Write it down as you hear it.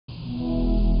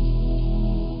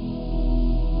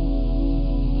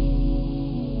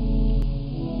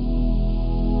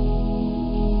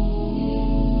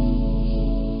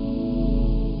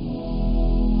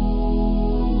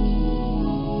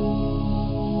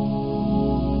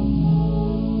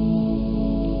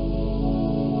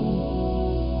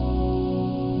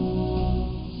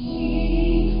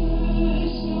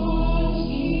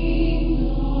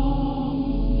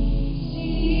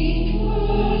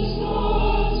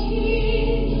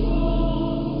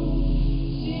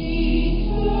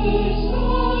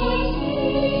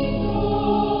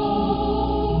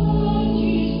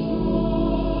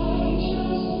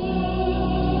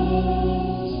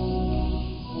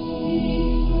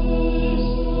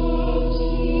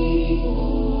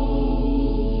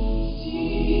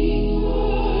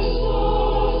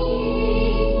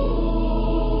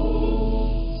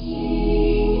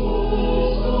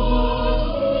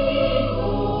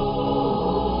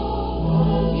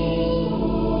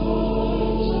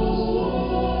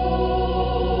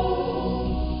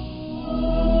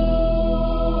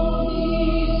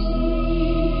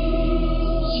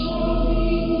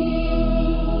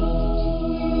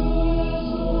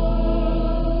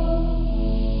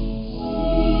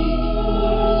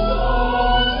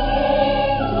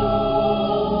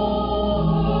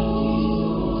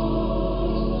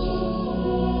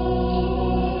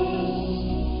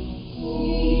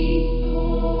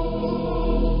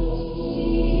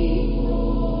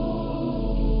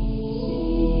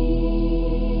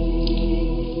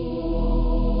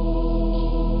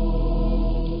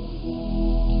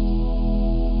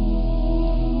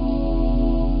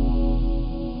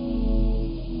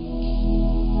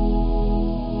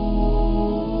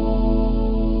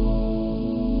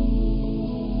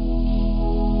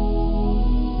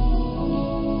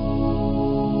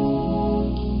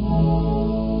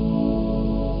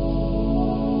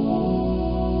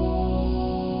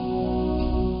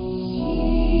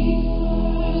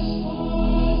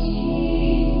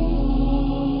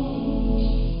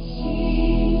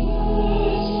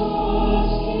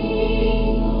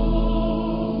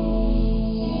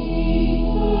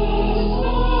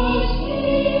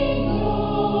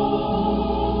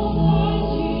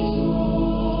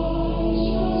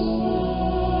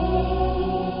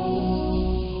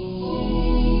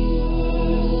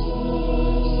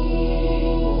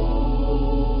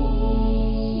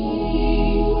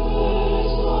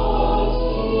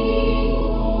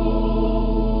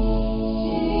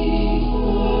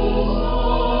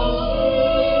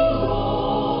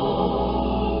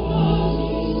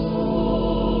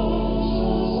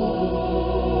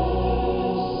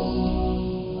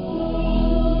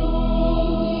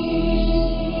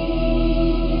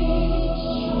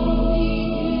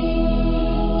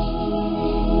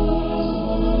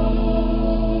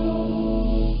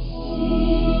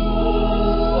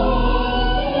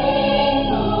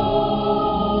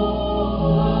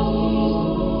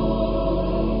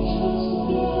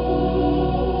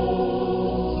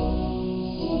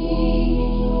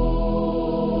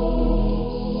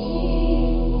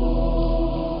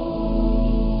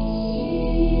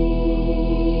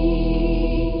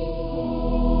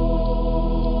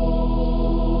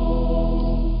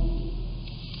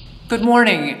Good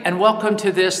morning and welcome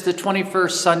to the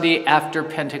 21st Sunday after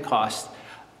Pentecost.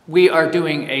 We are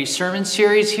doing a sermon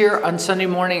series here on Sunday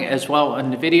morning as well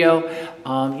on the video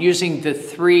using the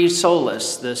three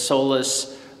solas, the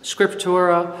solus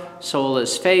scriptura,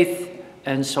 solus faith,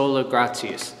 and sola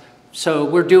gratias. So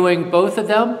we're doing both of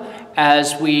them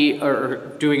as we are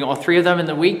doing all three of them in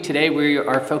the week. Today we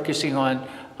are focusing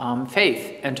on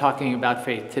faith and talking about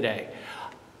faith today.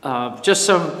 Just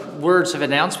some words of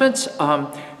announcements.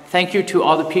 Thank you to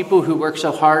all the people who worked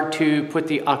so hard to put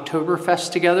the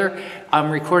Oktoberfest together. I'm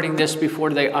recording this before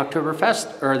the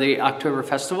Oktoberfest or the October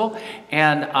Festival,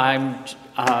 and I'm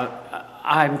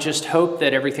just hope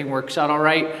that everything works out all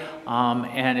right.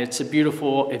 And it's a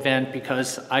beautiful event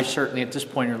because I certainly at this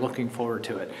point are looking forward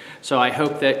to it. So I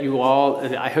hope that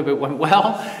I hope it went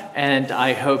well, and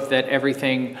I hope that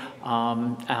everything,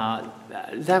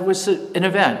 that was an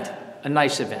event, a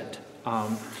nice event.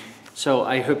 So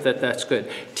I hope that that's good.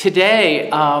 Today,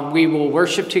 we will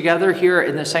worship together here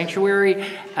in the sanctuary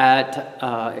at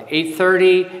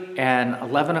 8:30 and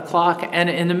 11 o'clock. And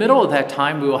in the middle of that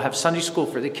time, we will have Sunday school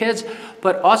for the kids.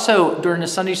 But also during the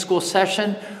Sunday school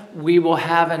session, we will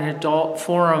have an adult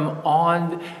forum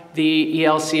on the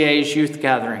ELCA's youth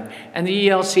gathering. And the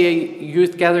ELCA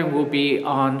youth gathering will be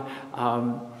on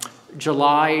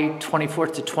July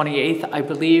 24th to 28th, I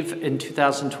believe, in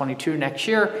 2022, next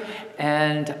year.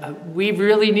 And we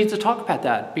really need to talk about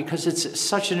that because it's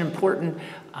such an important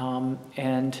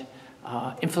and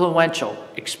influential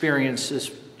experience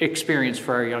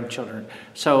for our young children.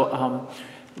 So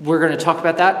we're going to talk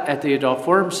about that at the adult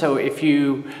forum. So if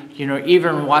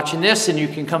even watching this and you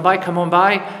can come on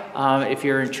by. If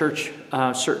you're in church,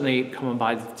 certainly come on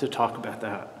by to talk about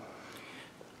that.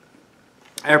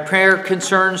 Our prayer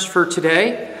concerns for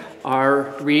today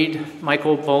are Reed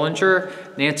Michael Bollinger,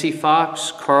 Nancy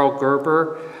Fox, Carl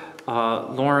Gerber,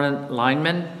 Lauren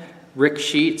Lineman, Rick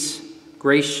Sheets,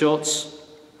 Grace Schultz,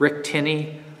 Rick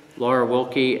Tinney, Laura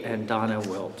Wilkie, and Donna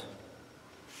Wild.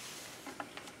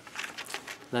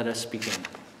 Let us begin.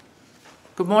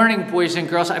 Good morning, boys and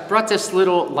girls. I brought this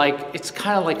little, it's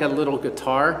kind of like a little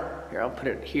guitar. Here, I'll put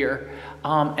it here.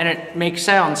 And it makes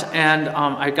sounds. And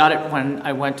I got it when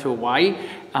I went to Hawaii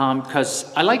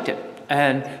because I liked it.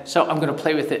 And so I'm going to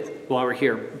play with it while we're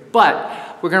here.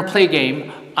 But we're going to play a game.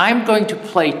 I'm going to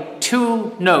play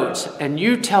two notes, and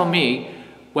you tell me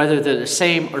whether they're the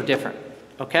same or different.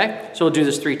 Okay? So we'll do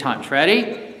this 3 times. Ready?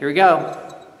 Here we go.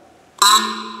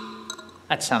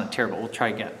 That sounded terrible. We'll try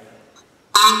again.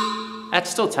 That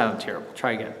still sounded terrible.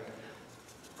 Try again.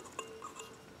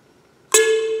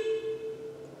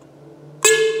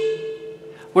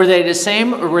 Were they the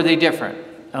same or were they different?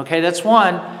 Okay, that's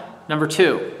one. Number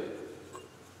 2.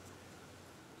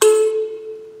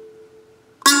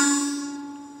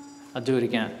 I'll do it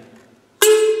again.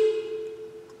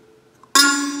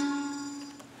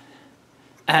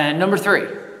 And number 3.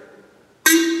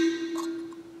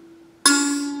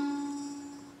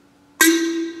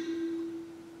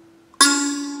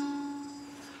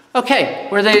 Okay,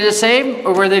 were they the same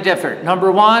or were they different? Number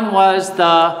 1 was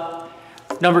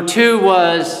number 2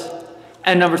 was,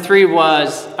 and number 3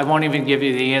 was, I won't even give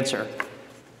you the answer.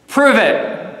 Prove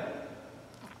it.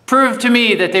 Prove to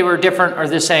me that they were different or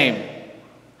the same.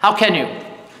 How can you?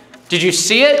 Did you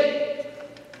see it?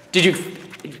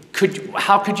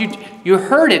 How could you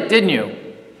heard it, didn't you?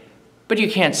 But you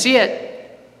can't see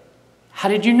it. How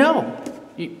did you know?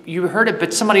 You heard it,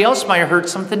 but somebody else might have heard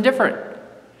something different.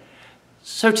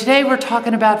 So today we're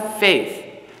talking about faith.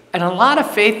 And a lot of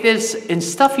faith is in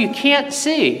stuff you can't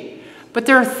see. But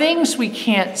there are things we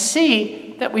can't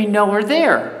see that we know are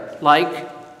there. Like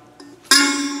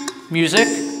music,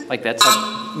 like that's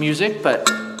like music, but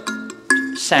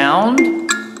sound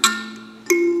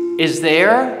is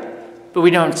there, but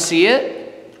we don't see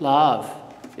it. Love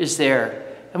is there,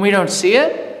 and we don't see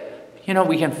it.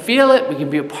 We can feel it, we can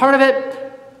be a part of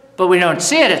it, but we don't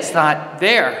see it. It's not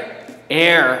there.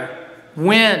 Air,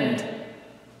 wind,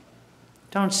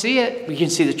 don't see it. We can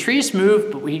see the trees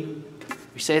move, but we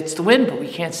say it's the wind, but we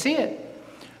can't see it.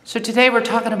 So today we're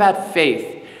talking about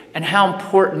faith and how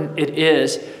important it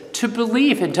is to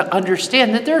believe and to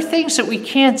understand that there are things that we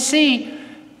can't see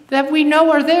that we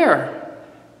know are there,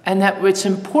 and that it's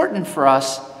important for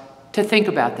us to think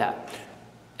about that.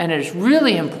 And it is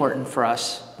really important for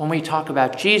us when we talk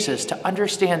about Jesus to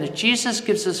understand that Jesus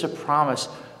gives us a promise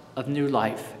of new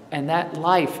life, and that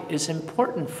life is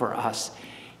important for us,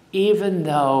 even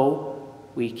though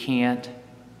we can't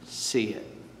see it.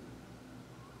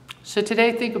 So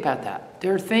today, think about that.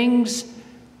 There are things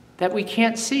that we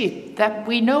can't see that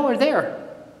we know are there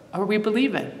or we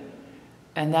believe in.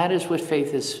 And that is what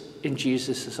faith is in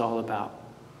Jesus is all about.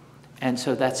 And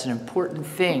so that's an important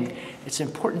thing. It's an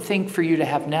important thing for you to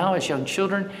have now as young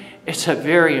children. It's a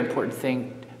very important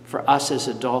thing for us as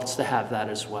adults to have that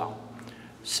as well.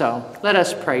 So let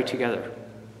us pray together.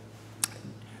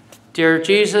 Dear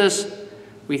Jesus,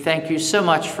 we thank you so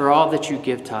much for all that you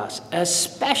give to us,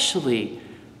 especially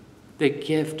the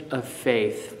gift of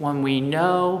faith, when we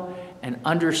know and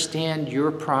understand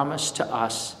your promise to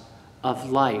us of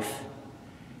life,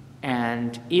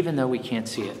 and even though we can't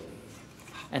see it.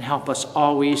 And help us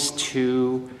always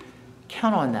to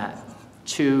count on that,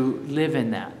 to live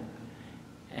in that,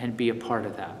 and be a part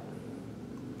of that.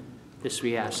 This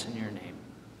we ask in your name.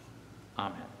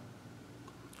 Amen.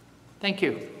 Thank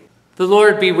you. The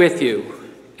Lord be with you,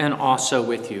 and also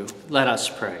with you. Let us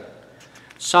pray.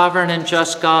 Sovereign and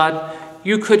just God,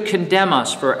 you could condemn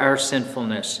us for our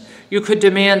sinfulness. You could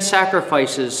demand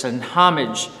sacrifices and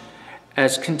homage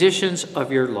as conditions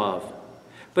of your love.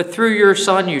 But through your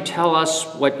Son, you tell us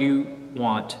what you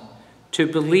want, to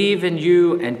believe in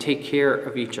you and take care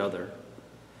of each other.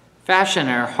 Fashion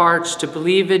our hearts to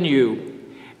believe in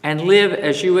you and live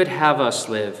as you would have us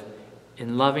live,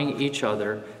 in loving each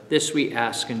other. This we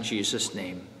ask in Jesus'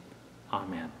 name.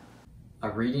 Amen. A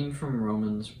reading from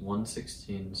Romans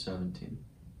 1:16-17.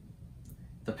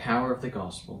 The power of the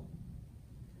gospel.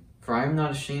 For I am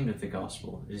not ashamed of the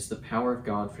gospel. It is the power of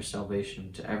God for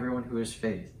salvation to everyone who has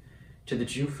faith, to the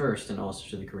Jew first and also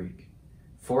to the Greek.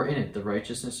 For in it the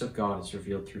righteousness of God is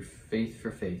revealed through faith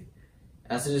for faith.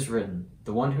 As it is written,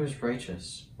 the one who is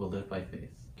righteous will live by faith.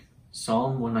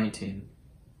 Psalm 119.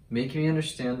 Make me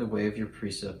understand the way of your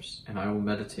precepts, and I will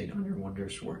meditate on your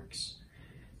wondrous works.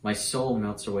 My soul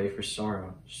melts away for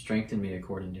sorrow. Strengthen me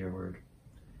according to your word.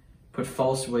 Put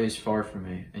false ways far from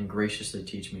me, and graciously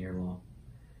teach me your law.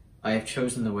 I have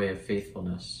chosen the way of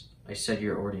faithfulness. I set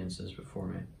your ordinances before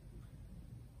me.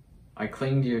 I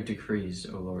cling to your decrees,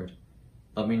 O Lord.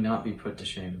 Let me not be put to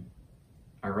shame.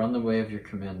 I run the way of your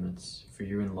commandments, for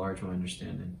you enlarge my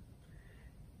understanding.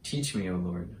 Teach me, O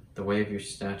Lord, the way of your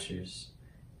statutes,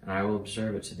 and I will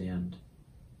observe it to the end.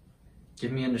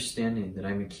 Give me understanding that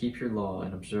I may keep your law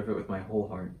and observe it with my whole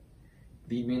heart.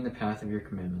 Lead me in the path of your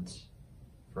commandments,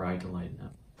 for I delight in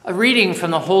them. A reading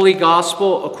from the Holy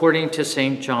Gospel according to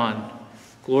St. John.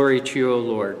 Glory to you, O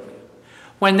Lord.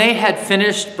 When they had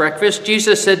finished breakfast,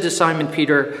 Jesus said to Simon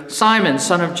Peter, Simon,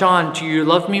 son of John, do you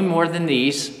love me more than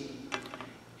these?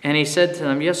 And he said to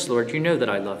them, Yes, Lord, you know that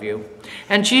I love you.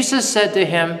 And Jesus said to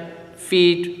him,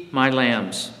 Feed my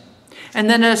lambs. And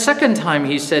then a second time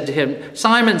he said to him,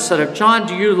 Simon, son of John,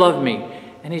 do you love me?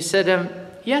 And he said to him,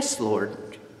 Yes,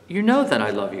 Lord, you know that I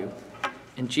love you.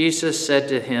 And Jesus said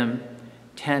to him,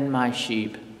 Tend my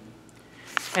sheep.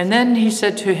 And then he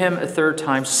said to him a third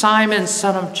time, Simon,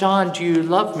 son of John, do you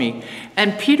love me?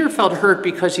 And Peter felt hurt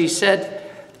because he said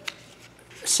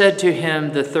to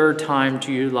him the third time,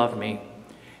 Do you love me?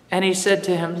 And he said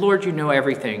to him, Lord, you know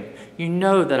everything. You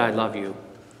know that I love you.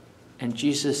 And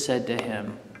Jesus said to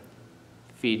him,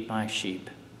 Feed my sheep.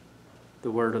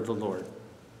 The word of the Lord.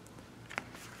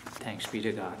 Thanks be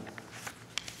to God.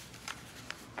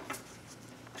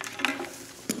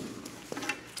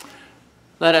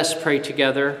 Let us pray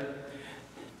together.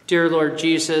 Dear Lord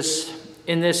Jesus,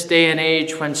 in this day and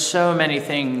age when so many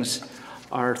things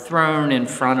are thrown in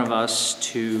front of us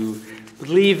to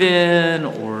believe in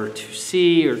or to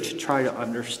see or to try to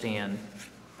understand,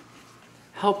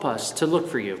 help us to look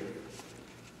for you,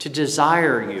 to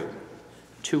desire you,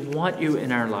 to want you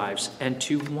in our lives, and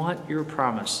to want your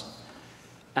promise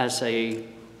as a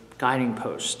guiding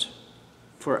post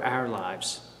for our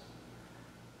lives.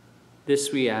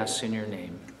 This we ask in your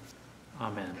name.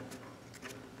 Amen.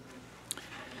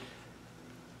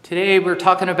 Today we're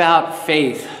talking about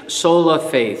faith, sola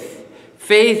faith.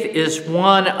 Faith is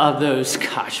one of those,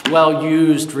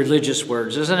 well-used religious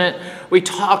words, isn't it? We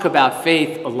talk about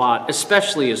faith a lot,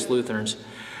 especially as Lutherans.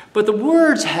 But the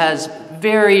words has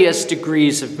various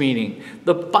degrees of meaning.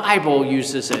 The Bible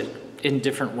uses it in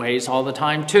different ways all the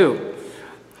time too.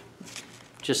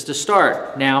 Just to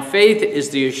start, now faith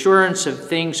is the assurance of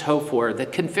things hoped for, the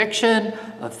conviction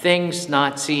of things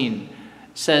not seen,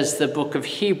 says the book of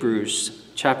Hebrews,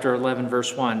 chapter 11,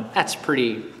 verse 1. That's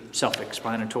pretty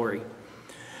self-explanatory.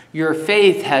 Your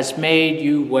faith has made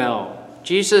you well.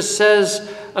 Jesus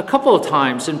says a couple of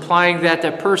times, implying that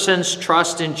the person's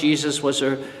trust in Jesus was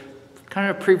a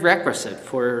kind of prerequisite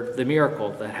for the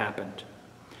miracle that happened.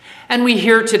 And we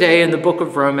hear today in the book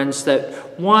of Romans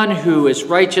that one who is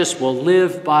righteous will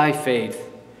live by faith.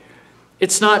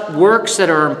 It's not works that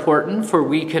are important, for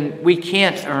we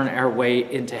can't earn our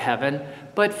way into heaven,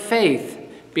 but faith,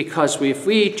 because if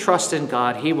we trust in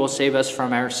God, he will save us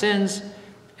from our sins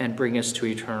and bring us to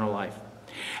eternal life.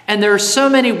 And there are so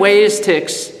many ways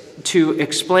to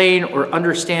explain or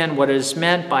understand what is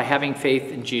meant by having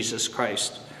faith in Jesus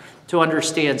Christ. To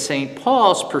understand St.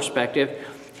 Paul's perspective,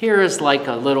 here is like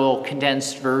a little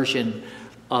condensed version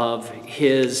of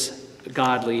his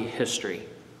godly history.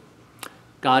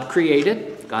 God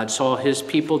created, God saw his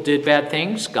people did bad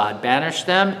things, God banished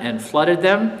them and flooded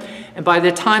them. And by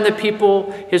the time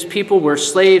his people were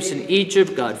slaves in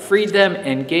Egypt, God freed them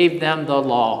and gave them the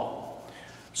law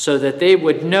so that they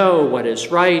would know what is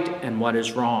right and what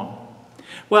is wrong.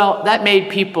 Well, that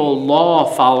made people law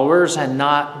followers and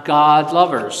not God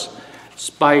lovers.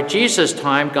 By Jesus'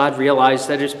 time, God realized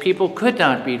that his people could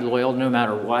not be loyal no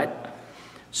matter what.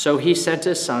 So he sent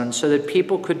his son so that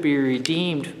people could be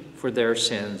redeemed for their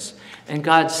sins. And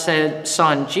God's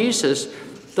son, Jesus,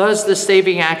 does the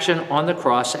saving action on the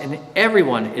cross, and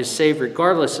everyone is saved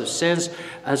regardless of sins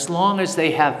as long as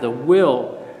they have the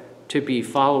will to be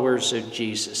followers of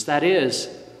Jesus. That is,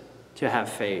 to have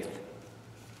faith.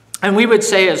 And we would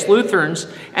say as Lutherans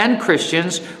and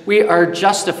Christians, we are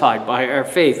justified by our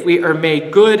faith. We are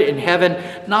made good in heaven,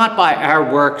 not by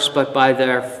our works, but by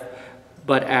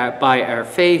our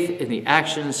faith in the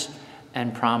actions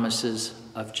and promises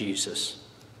of Jesus.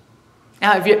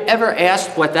 Now, have you ever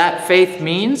asked what that faith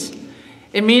means?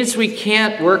 It means we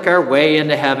can't work our way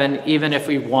into heaven even if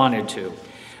we wanted to.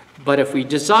 But if we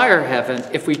desire heaven,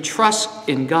 if we trust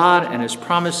in God and his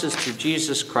promises through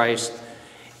Jesus Christ,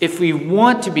 if we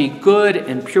want to be good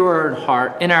and pure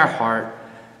in our heart,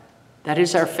 that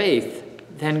is our faith,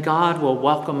 then God will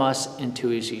welcome us into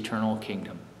his eternal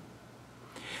kingdom.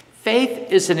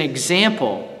 Faith is an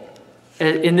example,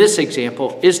 in this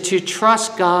example, is to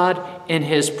trust God in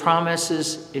his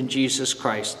promises in Jesus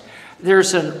Christ.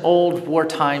 There's an old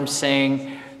wartime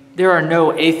saying, there are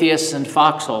no atheists in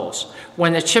foxholes.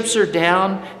 When the chips are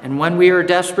down and when we are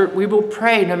desperate, we will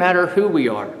pray no matter who we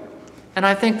are. And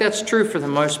I think that's true for the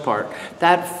most part.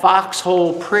 That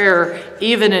foxhole prayer,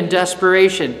 even in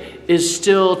desperation, is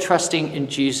still trusting in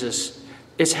Jesus.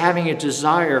 It's having a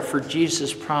desire for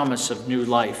Jesus' promise of new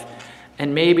life.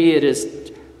 And maybe it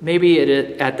is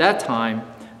at that time,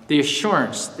 the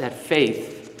assurance that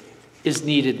faith is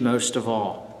needed most of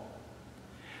all.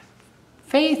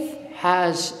 Faith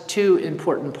has two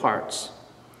important parts.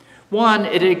 One,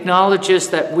 it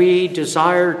acknowledges that we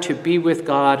desire to be with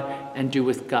God and do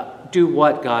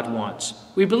what God wants.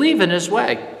 We believe in his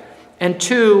way. And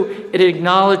two, it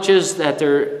acknowledges that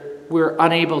we're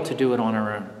unable to do it on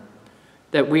our own,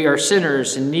 that we are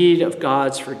sinners in need of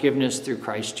God's forgiveness through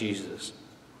Christ Jesus.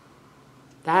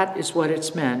 That is what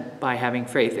it's meant by having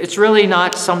faith. It's really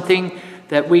not something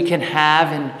that we can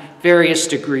have in various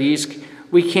degrees.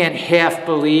 We can't half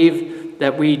believe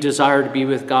that we desire to be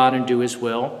with God and do his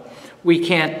will. We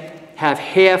can't have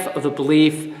half of the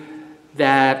belief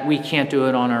that we can't do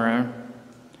it on our own.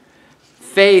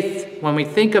 Faith, when we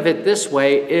think of it this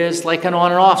way, is like an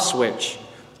on and off switch.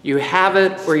 You have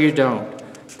it or you don't.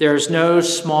 There's no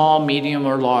small, medium,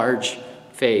 or large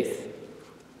faith.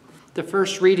 The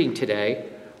first reading today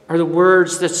are the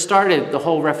words that started the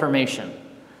whole Reformation.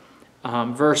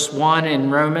 Verse 1 in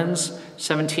Romans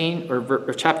 17,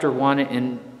 or chapter 1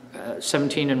 in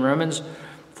 17 in Romans,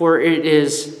 for it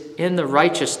is in the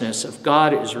righteousness of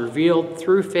God is revealed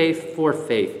through faith for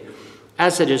faith.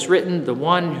 As it is written, the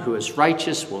one who is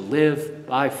righteous will live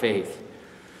by faith.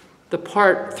 The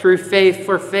part through faith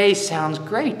for faith sounds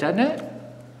great, doesn't it?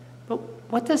 But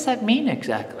what does that mean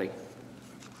exactly?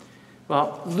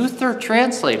 Well, Luther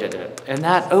translated it, and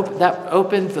that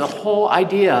opened the whole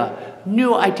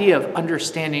new idea of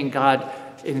understanding God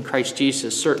in Christ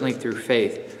Jesus, certainly through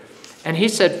faith. And he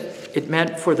said it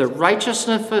meant for the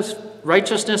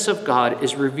righteousness of God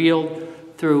is revealed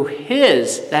through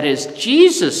his, that is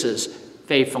Jesus's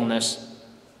faithfulness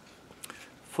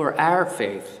for our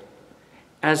faith.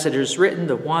 As it is written,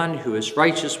 the one who is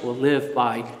righteous will live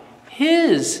by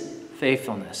his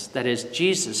faithfulness, that is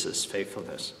Jesus's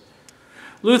faithfulness.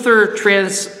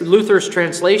 Luther's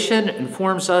translation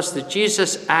informs us that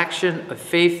Jesus' action of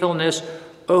faithfulness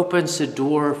opens the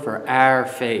door for our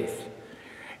faith,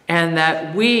 and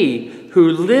that we who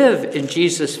live in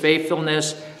Jesus'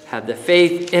 faithfulness have the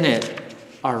faith in it,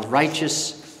 are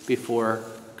righteous before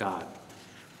God.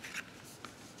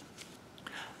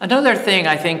 Another thing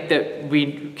I think that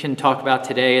we can talk about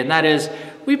today, and that is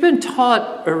we've been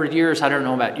taught over the years, I don't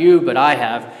know about you, but I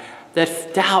have,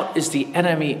 that doubt is the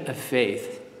enemy of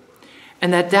faith,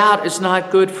 and that doubt is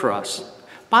not good for us.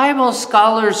 Bible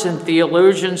scholars and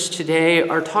theologians today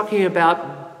are talking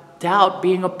about doubt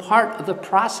being a part of the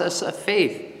process of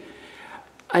faith,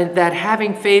 and that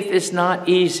having faith is not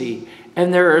easy,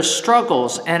 and there are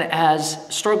struggles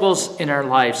in our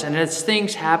lives, and as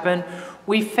things happen,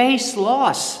 we face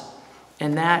loss,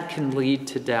 and that can lead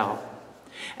to doubt.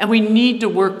 And we need to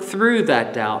work through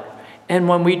that doubt. And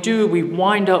when we do, we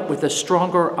wind up with a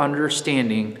stronger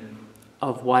understanding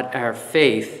of what our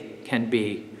faith can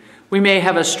be. We may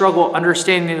have a struggle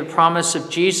understanding the promise of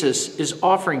Jesus is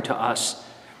offering to us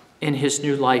in his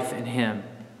new life in him.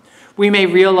 We may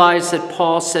realize that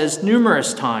Paul says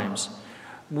numerous times,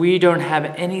 we don't have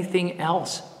anything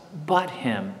else but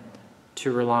him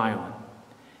to rely on.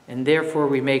 And therefore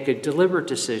we make a deliberate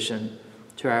decision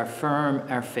to affirm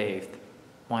our faith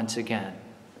once again.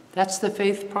 That's the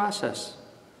faith process.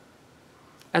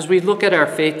 As we look at our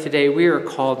faith today, we are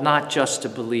called not just to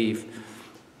believe,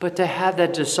 but to have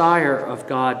that desire of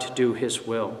God to do his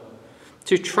will,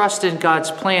 to trust in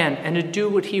God's plan and to do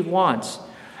what he wants.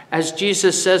 As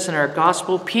Jesus says in our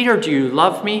gospel, Peter, do you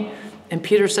love me? And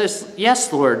Peter says,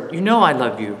 yes, Lord, you know I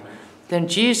love you. Then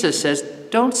Jesus says,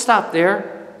 don't stop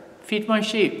there. Feed my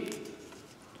sheep.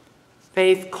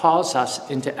 Faith calls us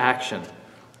into action,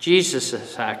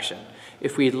 Jesus' action.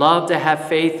 If we love to have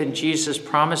faith in Jesus'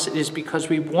 promise, it is because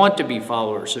we want to be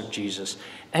followers of Jesus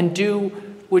and do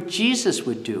what Jesus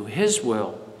would do, his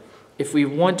will. If we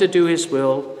want to do his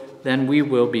will, then we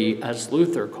will be, as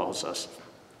Luther calls us,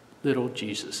 little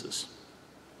Jesuses.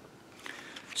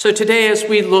 So today, as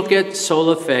we look at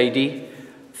sola fide,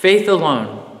 faith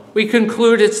alone, we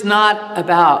conclude it's not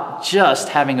about just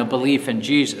having a belief in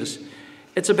Jesus.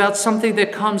 It's about something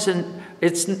that comes in,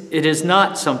 it is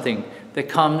not something that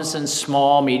comes in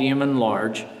small, medium, and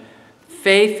large.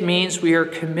 Faith means we are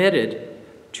committed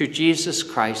to Jesus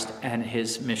Christ and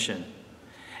his mission.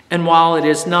 And while it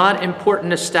is not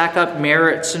important to stack up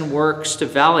merits and works to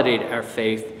validate our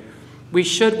faith, we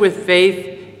should, with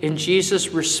faith in Jesus,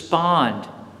 respond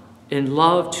in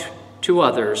love to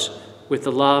others with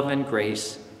the love and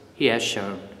grace he has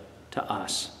shown to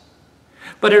us.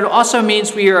 But it also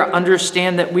means we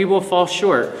understand that we will fall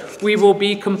short. We will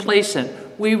be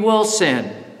complacent. We will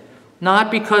sin,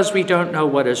 not because we don't know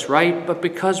what is right, but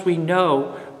because we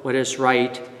know what is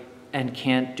right and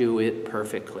can't do it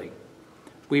perfectly.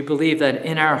 We believe that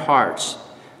in our hearts,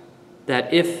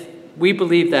 if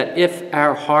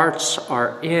our hearts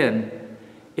are in,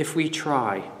 if we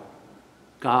try,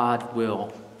 God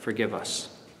will forgive us.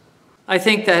 I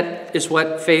think that is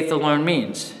what faith alone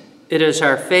means. It is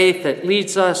our faith that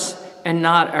leads us and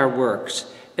not our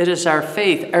works. It is our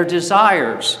faith, our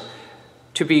desires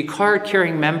to be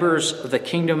card-carrying members of the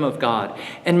kingdom of God.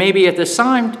 And maybe at the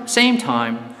same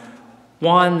time,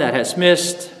 one that has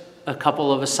missed a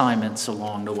couple of assignments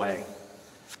along the way.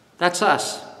 That's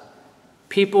us.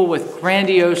 People with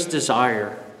grandiose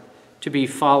desire to be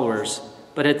followers,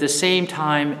 but at the same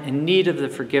time in need of the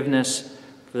forgiveness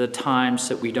for the times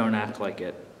that we don't act like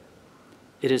it.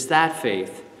 It is that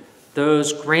faith,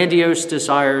 those grandiose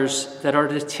desires, that are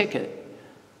the ticket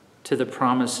to the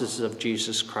promises of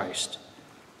Jesus Christ.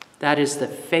 That is the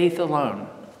faith alone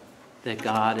that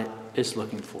God is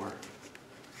looking for.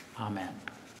 Amen.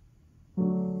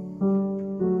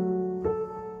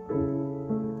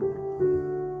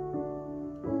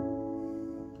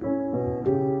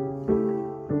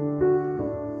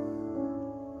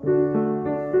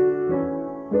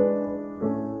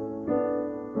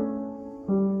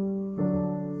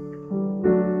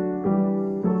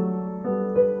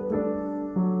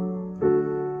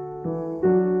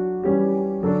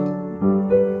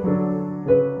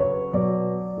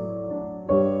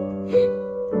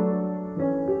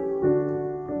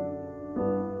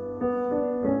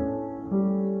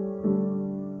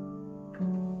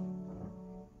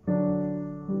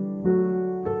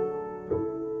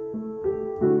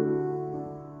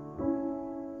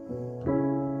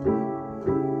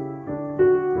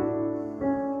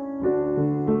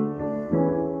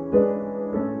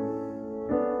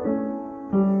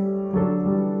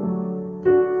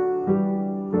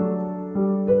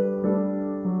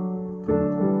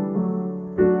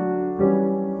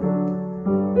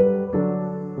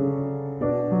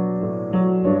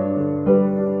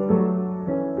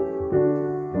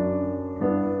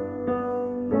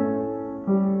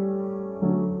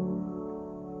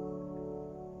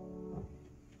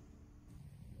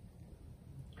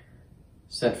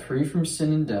 Set free from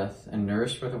sin and death and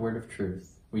nourished by the word of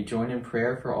truth, we join in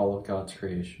prayer for all of God's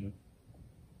creation.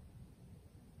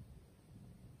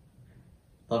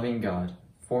 Loving God,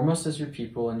 form us as your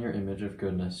people in your image of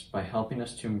goodness by helping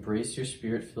us to embrace your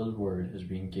spirit-filled word as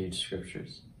we engage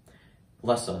scriptures.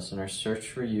 Bless us in our search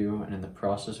for you and in the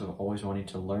process of always wanting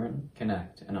to learn,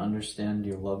 connect, and understand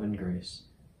your love and grace.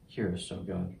 Hear us, O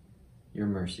God. Your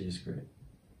mercy is great.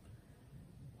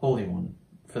 Holy One,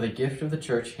 for the gift of the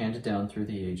church handed down through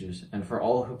the ages, and for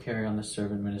all who carry on the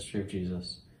servant ministry of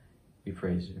Jesus, we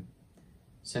praise you.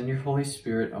 Send your Holy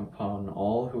Spirit upon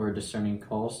all who are discerning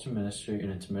calls to ministry in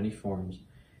its many forms,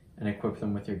 and equip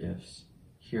them with your gifts.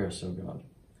 Hear us, O God.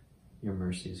 Your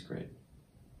mercy is great.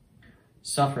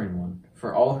 Suffering One,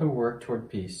 for all who work toward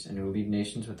peace and who lead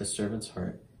nations with a servant's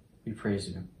heart, we praise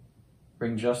you.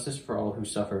 Bring justice for all who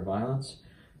suffer violence,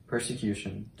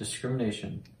 persecution,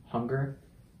 discrimination, hunger,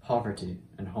 poverty,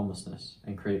 and homelessness,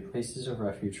 and create places of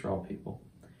refuge for all people.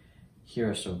 Hear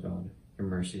us, O God. Your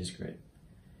mercy is great.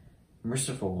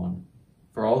 Merciful One,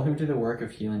 for all who do the work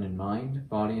of healing in mind,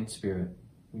 body, and spirit,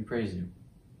 we praise you.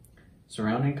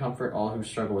 Surround and comfort all who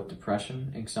struggle with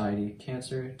depression, anxiety,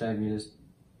 cancer, diabetes,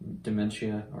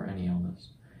 dementia, or any illness.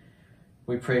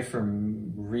 We pray for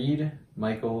Reed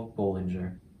Michael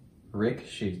Bollinger, Rick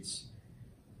Sheets,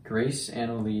 Grace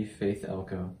Annalie Faith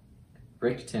Elko,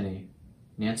 Rick Tinney,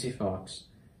 Nancy Fox,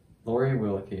 Lori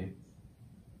Wilkie,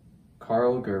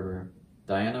 Carl Gerber,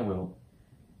 Diana Wilt,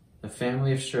 the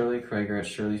family of Shirley Krager at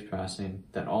Shirley's passing,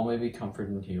 that all may be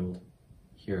comforted and healed.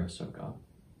 Hear us, O God.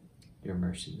 Your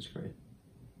mercy is great.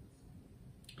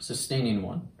 Sustaining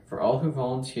One, for all who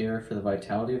volunteer for the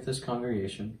vitality of this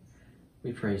congregation,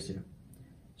 we praise you.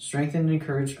 Strengthen and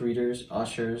encourage greeters,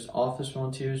 ushers, office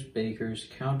volunteers, bakers,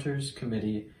 counters,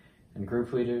 committee, and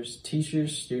group leaders,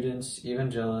 teachers, students,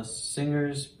 evangelists,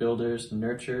 singers, builders,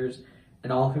 nurturers,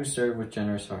 and all who serve with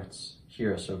generous hearts.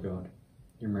 Hear us, O God.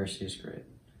 Your mercy is great.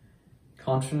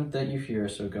 Confident that you hear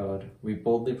us, O God, we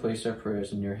boldly place our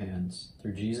prayers in your hands,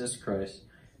 through Jesus Christ,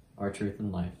 our truth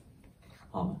and life.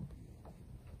 Amen.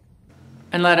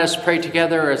 And let us pray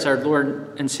together as our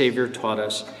Lord and Savior taught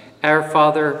us. Our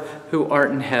Father, who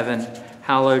art in heaven,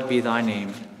 hallowed be thy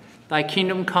name. Thy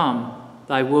kingdom come,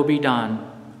 thy will be done,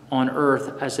 on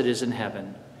earth as it is in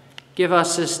heaven. Give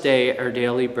us this day our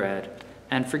daily bread,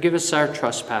 and forgive us our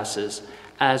trespasses,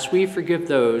 as we forgive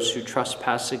those who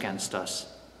trespass against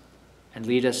us. And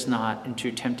lead us not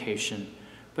into temptation,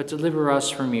 but deliver us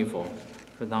from evil.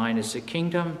 For thine is the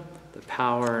kingdom, the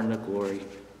power, and the glory,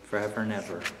 forever and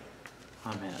ever.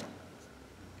 Amen.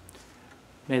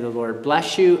 May the Lord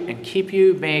bless you and keep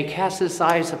you. May he cast his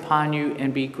eyes upon you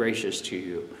and be gracious to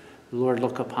you. The Lord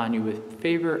look upon you with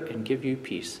favor and give you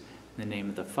peace. In the name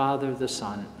of the Father, the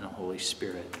Son, and the Holy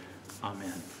Spirit.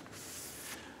 Amen.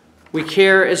 We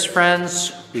care as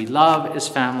friends. We love as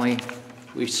family.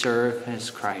 We serve as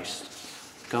Christ.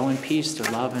 Go in peace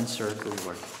to love and serve the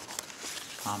Lord.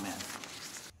 Amen.